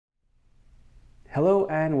Hello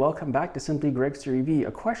and welcome back to Simply Gregster EV.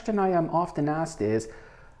 A question I am often asked is,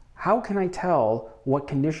 how can I tell what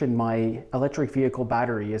condition my electric vehicle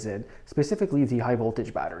battery is in, specifically the high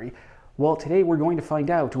voltage battery? Well, today we're going to find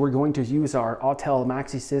out. We're going to use our Autel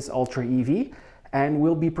MaxiSys Ultra EV, and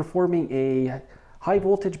we'll be performing a high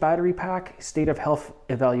voltage battery pack state of health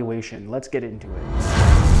evaluation. Let's get into it.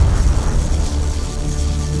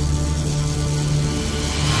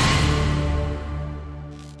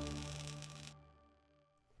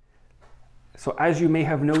 So as you may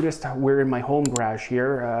have noticed, we're in my home garage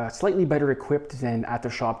here, slightly better equipped than at the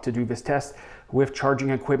shop to do this test with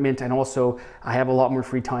charging equipment, and also I have a lot more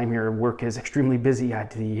free time here. Work is extremely busy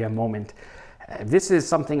at the moment. This is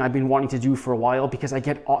something I've been wanting to do for a while because I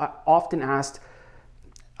get often asked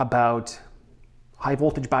about high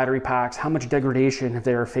voltage battery packs, how much degradation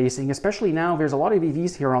they're facing, especially now. There's a lot of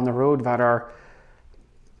EVs here on the road that are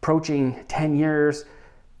approaching 10 years.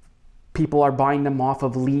 People are buying them off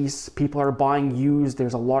of lease. People are buying used.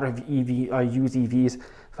 There's a lot of used EVs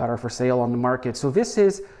that are for sale on the market. So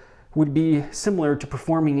this would be similar to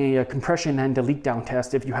performing a compression and a leak down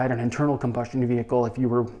test. If you had an internal combustion vehicle, if you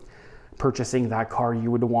were purchasing that car,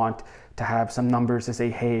 you would want to have some numbers to say,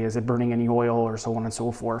 hey, is it burning any oil, or so on and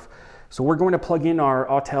so forth. So we're going to plug in our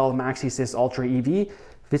Autel MaxiSys Ultra EV.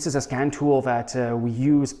 This is a scan tool that we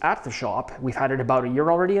use at the shop. We've had it about a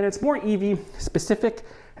year already, and it's more EV specific.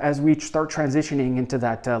 As we start transitioning into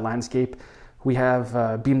that landscape, we have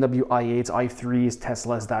BMW i8s, i3s,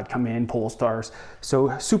 Teslas that come in, Polestars.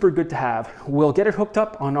 So super good to have. We'll get it hooked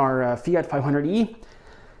up on our Fiat 500e.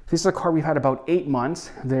 This is a car we've had about 8 months.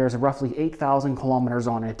 There's roughly 8,000 kilometers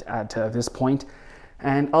on it at this point.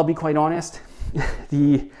 And I'll be quite honest,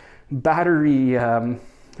 the battery,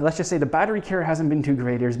 let's just say the battery care hasn't been too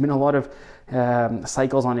great. There's been a lot of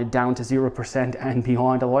cycles on it down to 0% and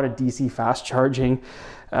beyond, a lot of DC fast charging.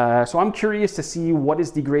 So I'm curious to see what is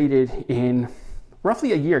degraded in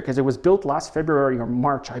roughly a year, because it was built last February or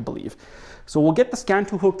March, I believe. So we'll get the scan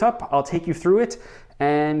tool hooked up. I'll take you through it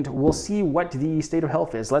and we'll see what the state of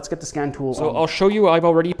health is. Let's get the scan tool on. I'll show you, I've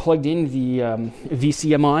already plugged in the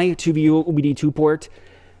VCMI to the OBD2 port.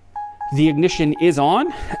 The ignition is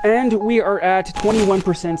on and we are at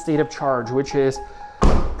 21% state of charge, which is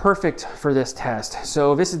perfect for this test.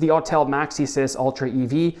 So this is the Autel MaxiSys Ultra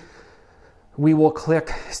EV. We will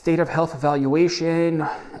click state of health evaluation.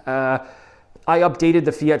 I updated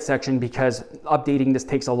the Fiat section because updating this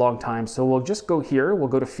takes a long time. So we'll just go here. We'll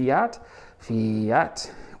go to Fiat.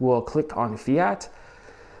 We'll click on Fiat.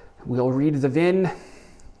 We'll read the VIN.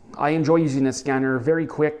 I enjoy using this scanner. Very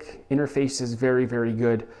quick. Interface is very, very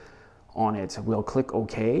good on it. We'll click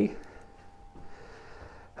OK.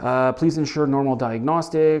 Please ensure normal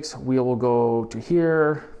diagnostics. We will go to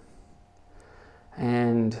here,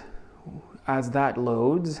 and as that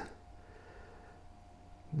loads,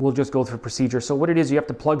 we'll just go through procedure. So what it is, you have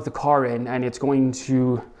to plug the car in and it's going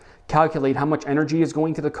to calculate how much energy is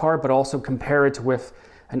going to the car, but also compare it with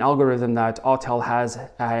an algorithm that Autel has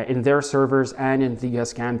in their servers and in the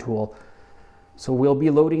scan tool. So we'll be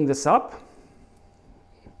loading this up.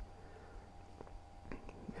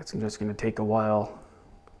 It's just going to take a while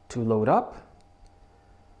to load up.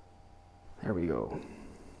 There we go.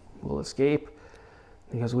 We'll escape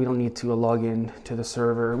because we don't need to log in to the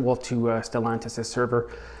server, well, to Stellantis'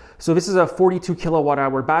 server. So this is a 42 kilowatt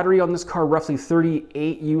hour battery on this car, roughly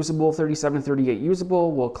 38 usable, 37, 38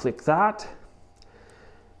 usable. We'll click that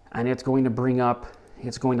and it's going to bring up,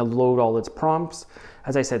 it's going to load all its prompts.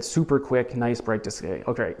 As I said, super quick, nice bright display.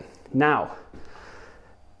 Okay, now,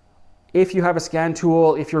 if you have a scan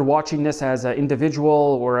tool, if you're watching this as an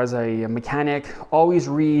individual or as a mechanic, always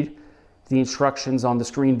read the instructions on the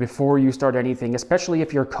screen before you start anything, especially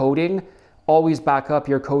if you're coding. Always back up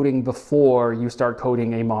your coding before you start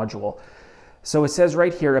coding a module. So it says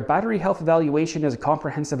right here, a battery health evaluation is a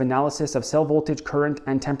comprehensive analysis of cell voltage, current,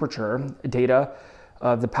 and temperature data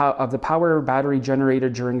of the power battery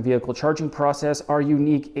generated during vehicle charging process. Our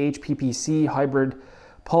unique HPPC hybrid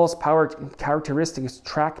pulse power characteristics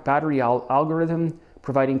track battery algorithm,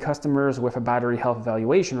 providing customers with a battery health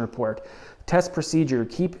evaluation report. Test procedure,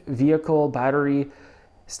 keep vehicle battery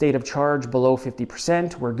state of charge below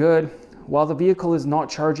 50%. We're good. While the vehicle is not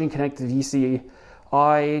charging, connect the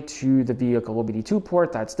VCI to the vehicle OBD2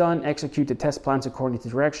 port. That's done. Execute the test plans according to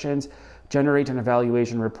directions. Generate an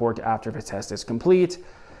evaluation report after the test is complete.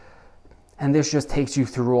 And this just takes you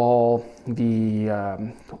through all the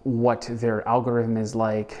what their algorithm is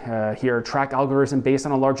like. Here, track algorithm based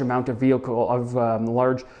on a large amount of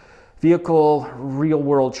large vehicle real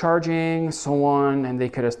world charging, so on, and they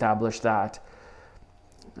could establish that.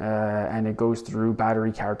 and it goes through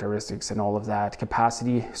battery characteristics and all of that.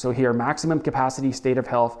 Capacity, so here, maximum capacity state of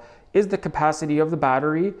health is the capacity of the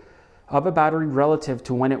battery, of a battery relative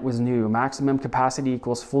to when it was new. Maximum capacity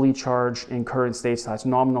equals fully charged in current state, so that's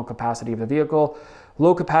nominal capacity of the vehicle.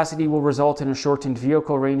 Low capacity will result in a shortened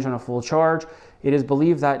vehicle range on a full charge. It is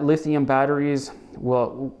believed that lithium batteries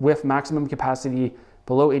with maximum capacity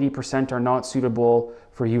below 80% are not suitable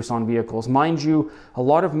for use on vehicles. Mind you, a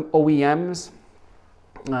lot of OEMs,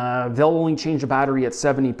 they'll only change the battery at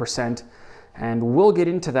 70%, and we'll get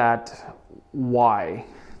into that why.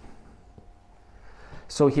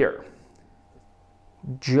 So here,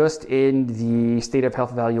 just in the state of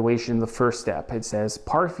health evaluation, the first step, it says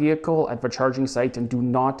park vehicle at the charging site and do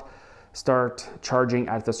not start charging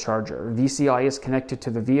at this charger. VCI is connected to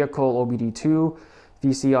the vehicle, OBD2.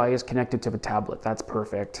 VCI is connected to the tablet. That's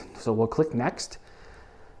perfect. So we'll click next.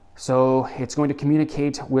 So it's going to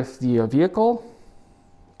communicate with the vehicle.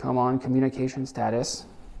 Come on, communication status.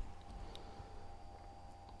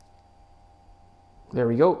 There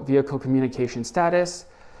we go, vehicle communication status.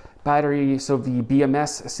 Battery, so the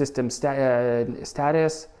BMS system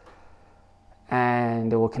status,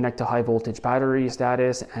 and it will connect to high voltage battery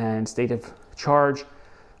status and state of charge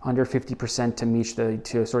under 50%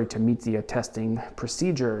 to meet the testing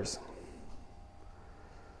procedures.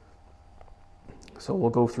 So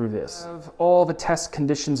we'll go through this. All the test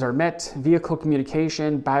conditions are met: vehicle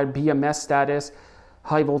communication, BMS status,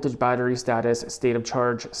 high voltage battery status, state of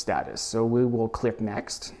charge status. So we will click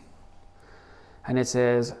next. And it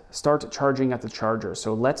says start charging at the charger.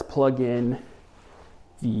 So let's plug in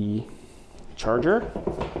the charger.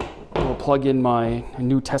 We'll plug in my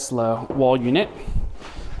new Tesla wall unit.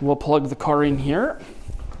 We'll plug the car in here.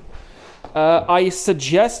 I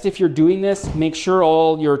suggest if you're doing this, make sure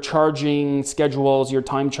all your charging schedules, your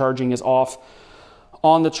time charging is off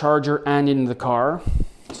on the charger and in the car.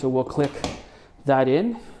 So we'll click that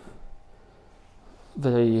in.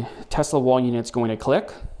 The Tesla wall unit's going to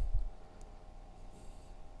click.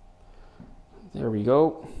 There we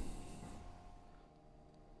go.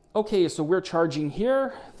 Okay, so we're charging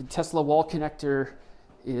here. The Tesla wall connector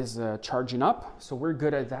is charging up, so we're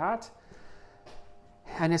good at that.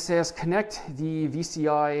 And it says connect the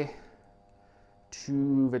VCI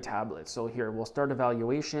to the tablet. So here, we'll start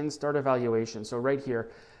evaluation. So right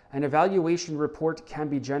here, an evaluation report can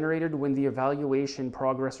be generated when the evaluation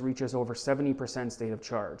progress reaches over 70% state of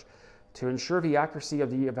charge. To ensure the accuracy of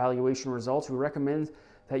the evaluation results, we recommend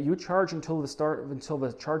that you charge until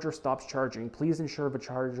the charger stops charging. Please ensure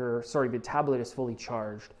the tablet is fully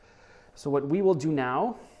charged. So what we will do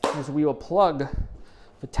now is we will plug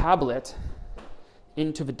the tablet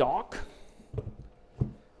into the dock,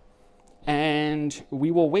 and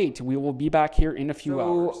we will wait. We will be back here in a few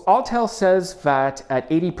hours. Autel says that at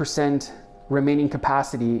 80% remaining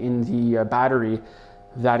capacity in the battery,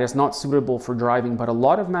 that is not suitable for driving, but a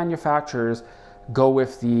lot of manufacturers go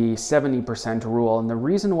with the 70% rule. And the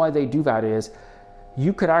reason why they do that is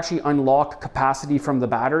you could actually unlock capacity from the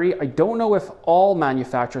battery. I don't know if all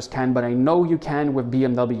manufacturers can, but I know you can with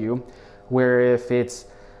BMW, where if it's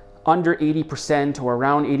under 80% or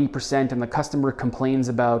around 80% and the customer complains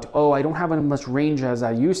about, oh, I don't have as much range as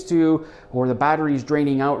I used to, or the battery is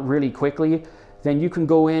draining out really quickly, then you can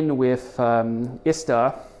go in with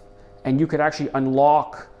ISTA and you could actually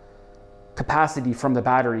unlock capacity from the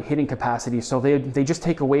battery, hidden capacity. So they just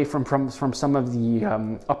take away from some of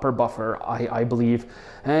the upper buffer, I believe.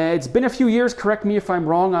 It's been a few years, correct me if I'm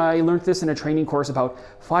wrong. I learned this in a training course about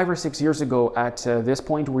 5 or 6 years ago at this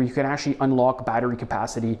point, where you can actually unlock battery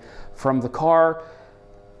capacity from the car.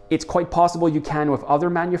 It's quite possible you can with other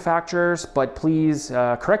manufacturers, but please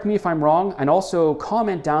correct me if I'm wrong, and also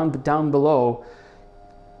comment down below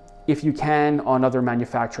if you can on other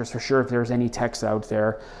manufacturers for sure, if there's any techs out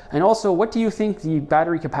there. And also, what do you think the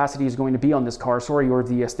battery capacity is going to be on this car, or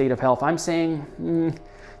the state of health? I'm saying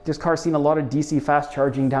this car's seen a lot of DC fast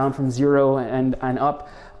charging down from 0 and up.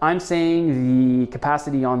 I'm saying the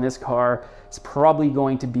capacity on this car is probably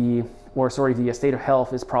going to be, the state of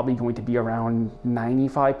health is probably going to be around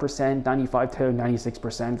 95%, 95 to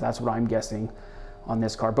 96%. That's what I'm guessing on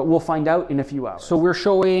this car, but we'll find out in a few hours. So we're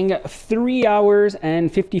showing 3 hours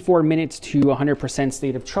and 54 minutes to 100%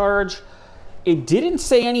 state of charge. It didn't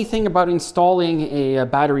say anything about installing a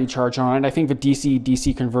battery charger on it. I think the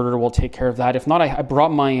DC converter will take care of that. If not, I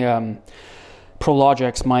brought my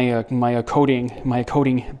Prologix, my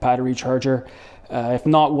coating battery charger. If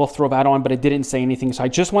not, we'll throw that on, but it didn't say anything. So I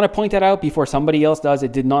just want to point that out before somebody else does.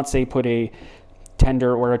 It did not say put a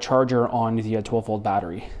tender or a charger on the 12-volt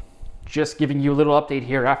battery. Just giving you a little update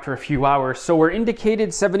here after a few hours. So we're indicated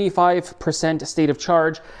 75% state of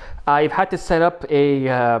charge. I've had to set up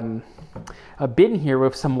a bin here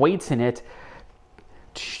with some weights in it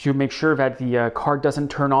to make sure that the car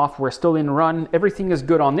doesn't turn off. We're still in run. Everything is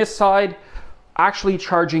good on this side. Actually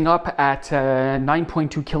charging up at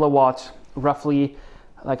 9.2 kilowatts roughly.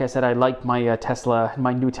 Like I said, I like my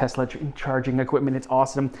my new Tesla charging equipment. It's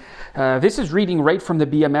awesome. This is reading right from the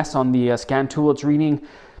BMS on the scan tool. It's reading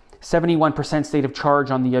 71% state of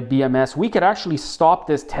charge on the BMS. We could actually stop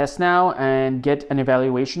this test now and get an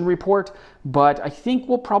evaluation report, but I think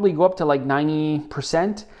we'll probably go up to like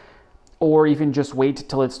 90% or even just wait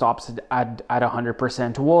till it stops at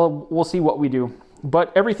 100%. We'll see what we do.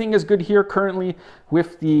 But everything is good here currently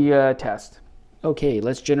with the test. Okay,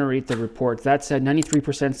 let's generate the report. That's a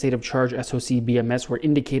 93% state of charge SoC BMS. We're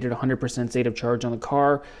indicated 100% state of charge on the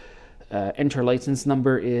car. Enter license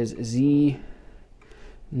number is Z94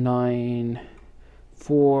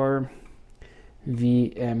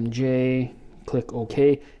 VMJ. Click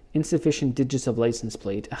OK. Insufficient digits of license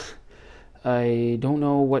plate. I don't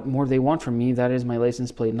know what more they want from me. That is my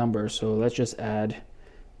license plate number. So let's just add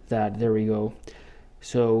that. There we go.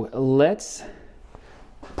 So let's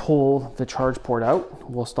pull the charge port out.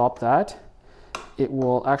 We'll stop that. It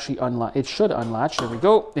will actually unlatch. It should unlatch. There we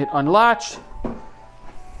go. It unlatched.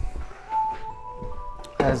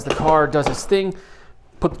 As the car does its thing,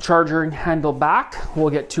 put the charger handle back. We'll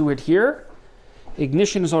get to it here.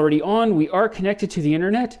 Ignition is already on. We are connected to the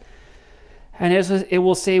internet. And as it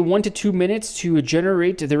will say 1 to 2 minutes to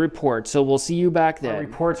generate the report. So we'll see you back then. Our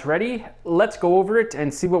report's ready. Let's go over it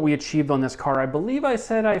and see what we achieved on this car. I believe I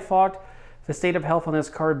said I thought the state of health on this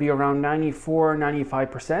car would be around 94,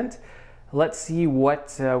 95%. Let's see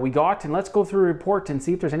what we got, and let's go through the report and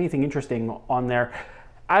see if there's anything interesting on there.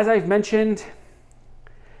 As I've mentioned,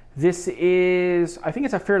 this is, I think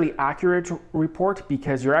it's a fairly accurate report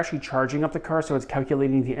because you're actually charging up the car, so it's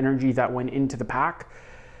calculating the energy that went into the pack.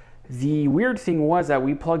 The weird thing was that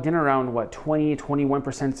we plugged in around, what, 20,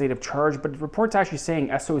 21% state of charge, but the report's actually saying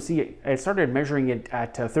SoC, it started measuring it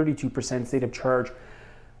at 32% state of charge,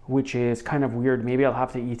 which is kind of weird. Maybe I'll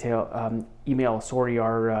have to email our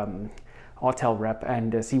Autel rep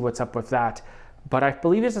and see what's up with that. But I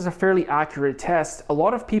believe this is a fairly accurate test. A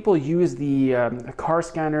lot of people use the car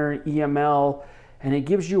scanner, EML, and it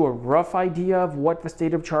gives you a rough idea of what the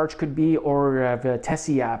state of charge could be, or the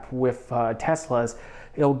Tessie app with Teslas.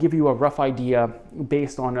 It'll give you a rough idea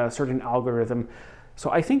based on a certain algorithm. So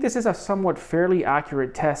I think this is a somewhat fairly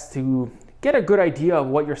accurate test to get a good idea of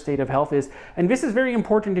what your state of health is. And this is very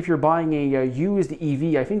important if you're buying a used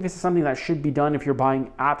EV. I think this is something that should be done if you're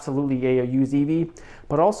buying absolutely a used EV.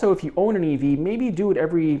 But also if you own an EV, maybe do it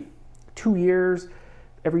every 2 years,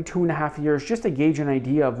 every 2.5 years, just to gauge an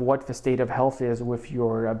idea of what the state of health is with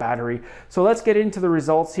your battery. So let's get into the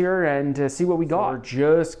results here and see what we got. So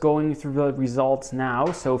we're just going through the results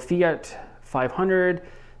now. So Fiat 500,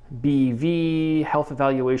 BV, health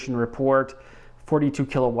evaluation report, 42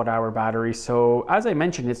 kilowatt hour battery. So as I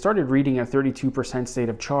mentioned, it started reading at 32% state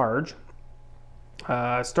of charge.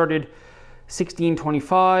 Started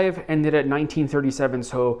 16:25, ended at 19:37.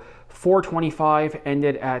 So 4:25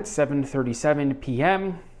 ended at 7:37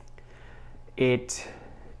 p.m. It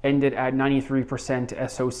ended at 93%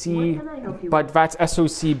 SoC, but that's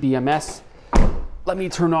SoC BMS. Let me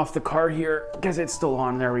turn off the car here because it's still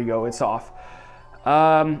on. There we go, it's off.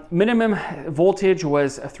 Minimum voltage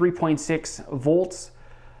was 3.6 volts,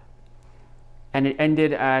 and it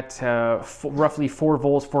ended at roughly 4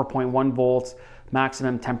 volts, 4.1 volts,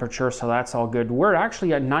 maximum temperature, so that's all good. We're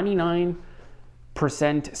actually at 99%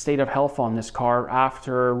 state of health on this car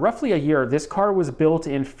after roughly a year. This car was built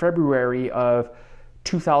in February of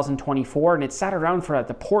 2024, and it sat around at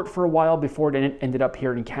the port for a while before it ended up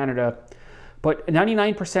here in Canada. But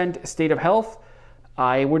 99% state of health.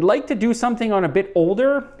 I would like to do something on a bit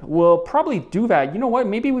older. We'll probably do that. You know what?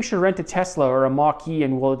 Maybe we should rent a Tesla or a Mach-E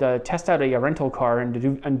and we'll test out a rental car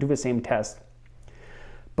and do the same test.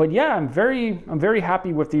 But yeah, I'm very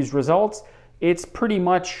happy with these results. It's pretty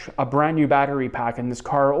much a brand new battery pack in this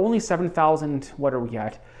car. Only 7,000, what are we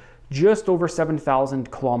at? Just over 7,000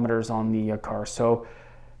 kilometers on the car. So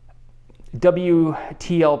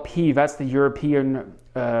WTLP, that's the European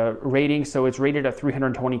rating, so it's rated at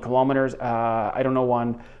 320 kilometers. I don't know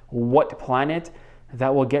on what planet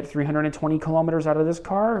that will get 320 kilometers out of this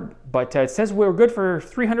car, but it says we're good for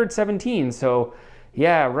 317, so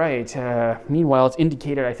yeah, right. Meanwhile, it's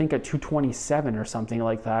indicated, I think, at 227 or something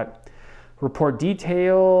like that. Report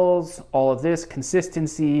details, all of this,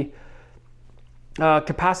 consistency,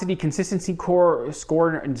 capacity consistency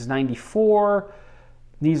score is 94.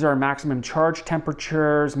 These are maximum charge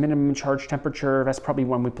temperatures, minimum charge temperature. That's probably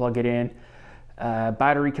when we plug it in.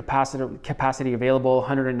 Battery capacity available,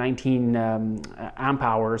 119 amp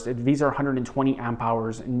hours. These are 120 amp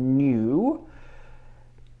hours new.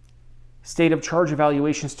 State of charge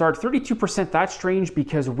evaluation start, 32%. That's strange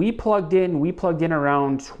because we plugged in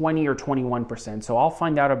around 20 or 21%. So I'll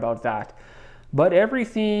find out about that. But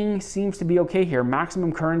everything seems to be okay here.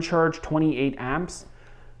 Maximum current charge, 28 amps.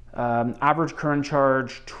 Average current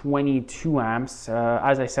charge, 22 amps.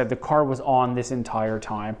 As I said, the car was on this entire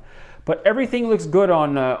time. But everything looks good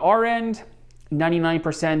on our end,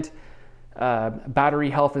 99%. Battery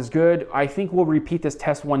health is good. I think we'll repeat this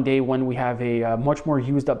test one day when we have a much more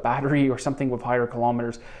used up battery or something with higher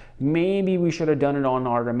kilometers. Maybe we should have done it on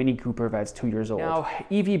our Mini Cooper that's 2 years old. Now,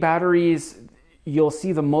 EV batteries, you'll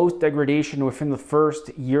see the most degradation within the first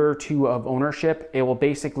year or two of ownership. It will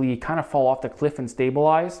basically kind of fall off the cliff and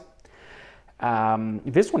stabilize.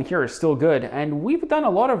 This one here is still good, and we've done a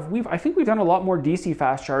lot of, I think we've done a lot more DC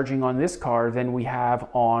fast charging on this car than we have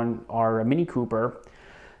on our Mini Cooper.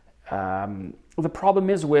 The problem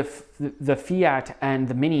is with the Fiat and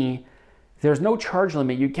the Mini, there's no charge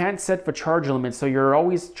limit. You can't set the charge limit, so you're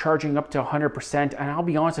always charging up to 100%. And I'll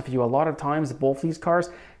be honest with you, a lot of times both these cars,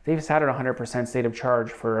 they've sat at 100% state of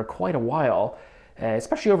charge for quite a while,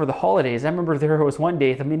 especially over the holidays. I remember there was one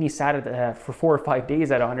day the Mini sat at, for 4 or 5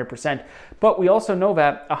 days at 100%. But we also know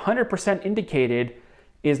that 100% indicated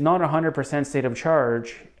is not 100% state of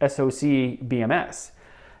charge SOC BMS.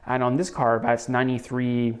 And on this car, that's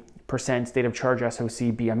 93% state of charge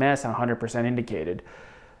SOC BMS and 100% indicated.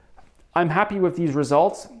 I'm happy with these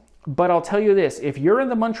results, but I'll tell you this, if you're in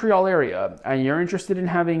the Montreal area and you're interested in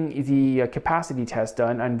having the capacity test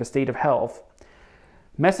done and the state of health,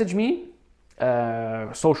 message me.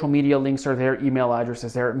 Social media links are there, email address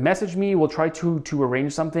is there. Message me, we'll try to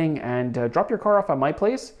arrange something, and drop your car off at my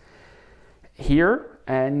place here,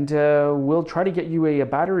 and we'll try to get you a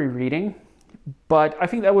battery reading. But I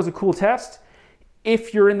think that was a cool test.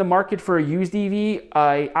 If you're in the market for a used EV,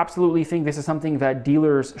 I absolutely think this is something that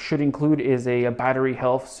dealers should include, is a battery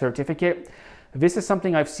health certificate. This is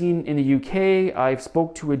something I've seen in the UK. I've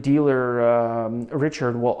spoke to a dealer,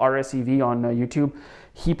 Richard, well, RSEV on YouTube.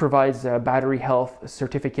 He provides battery health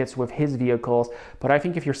certificates with his vehicles. But I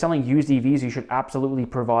think if you're selling used EVs, you should absolutely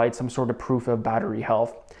provide some sort of proof of battery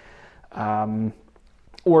health.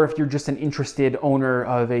 Or if you're just an interested owner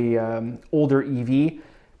of a older EV,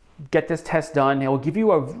 get this test done. It will give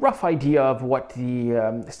you a rough idea of what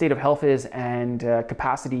the state of health is and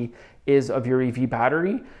capacity is of your EV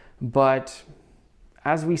battery. But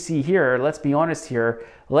as we see here, let's be honest here,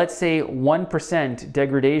 let's say 1%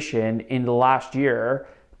 degradation in the last year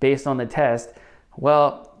based on the test.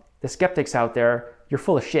 Well, the skeptics out there, you're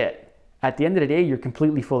full of shit. At the end of the day, you're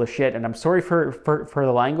completely full of shit. And I'm sorry for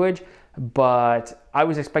the language, but I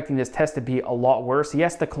was expecting this test to be a lot worse.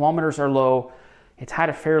 Yes, the kilometers are low. It's had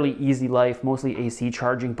a fairly easy life, mostly AC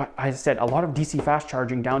charging, but as I said, a lot of DC fast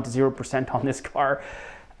charging down to 0% on this car.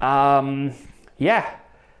 Yeah,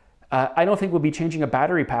 I don't think we'll be changing a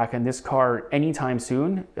battery pack in this car anytime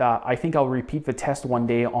soon. I think I'll repeat the test one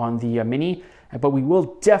day on the Mini, but we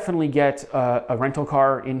will definitely get a rental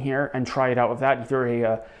car in here and try it out with that, either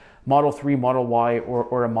a Model 3, Model Y,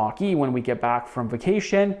 or a Mach-E when we get back from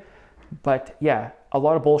vacation. But yeah, a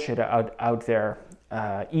lot of bullshit out there.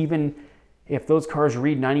 Even if those cars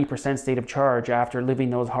read 90% state of charge after living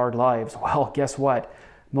those hard lives, well, guess what?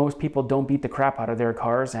 Most people don't beat the crap out of their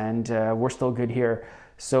cars, and we're still good here.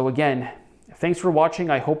 So again, thanks for watching.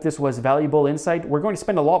 I hope this was valuable insight. We're going to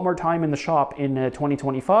spend a lot more time in the shop in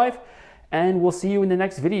 2025, and we'll see you in the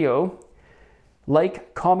next video.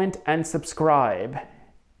 Like, comment, and subscribe.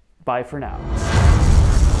 Bye for now.